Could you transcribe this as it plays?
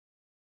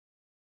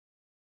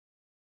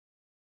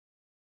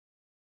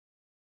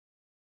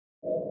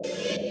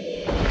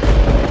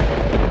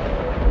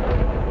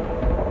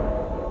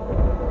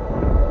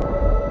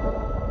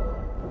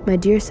My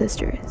dear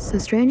sister, so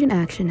strange an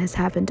action has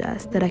happened to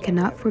us that I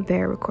cannot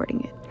forbear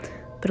recording it.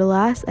 But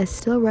alas, I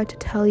still write to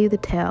tell you the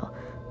tale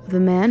of a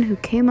man who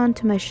came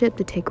onto my ship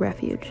to take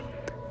refuge,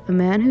 a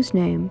man whose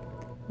name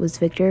was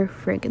Victor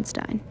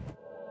Frankenstein.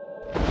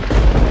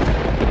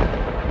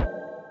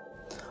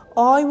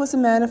 I was a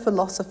man of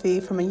philosophy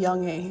from a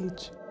young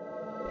age.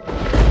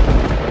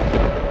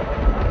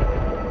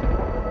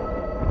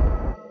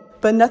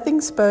 But nothing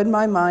spurred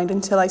my mind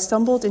until I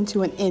stumbled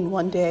into an inn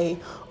one day,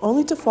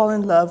 only to fall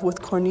in love with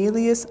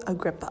Cornelius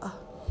Agrippa.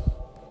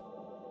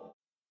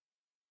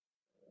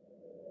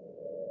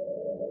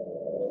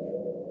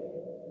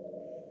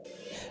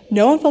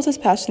 No one felt as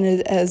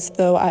passionate as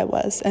though I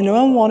was, and no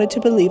one wanted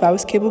to believe I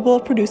was capable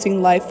of producing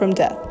life from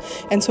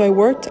death. And so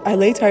I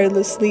lay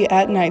tirelessly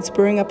at night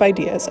spurring up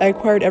ideas. I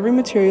acquired every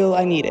material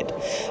I needed.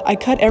 I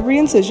cut every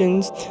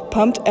incision,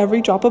 pumped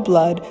every drop of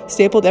blood,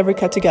 stapled every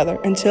cut together,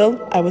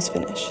 until I was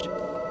finished.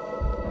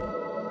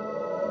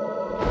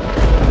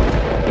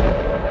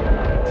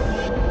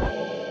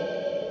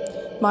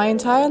 My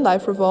entire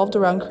life revolved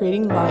around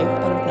creating life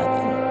out of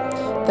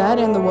nothing. That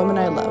and the woman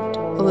I loved,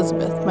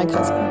 Elizabeth, my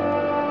cousin.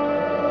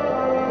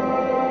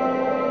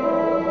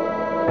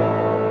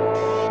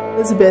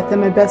 Elizabeth and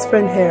my best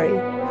friend Harry,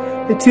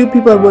 the two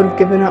people I would have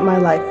given up my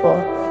life for.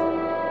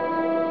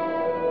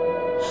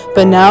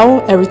 But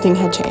now everything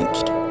had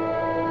changed.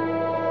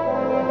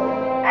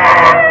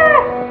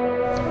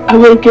 I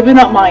would have given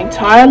up my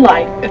entire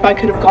life if I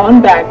could have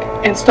gone back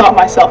and stopped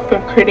myself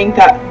from creating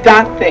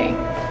that thing.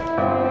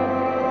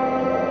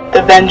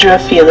 The avenger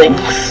of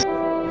feelings,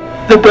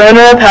 the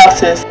burner of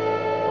houses,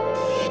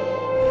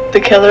 the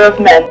killer of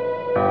men.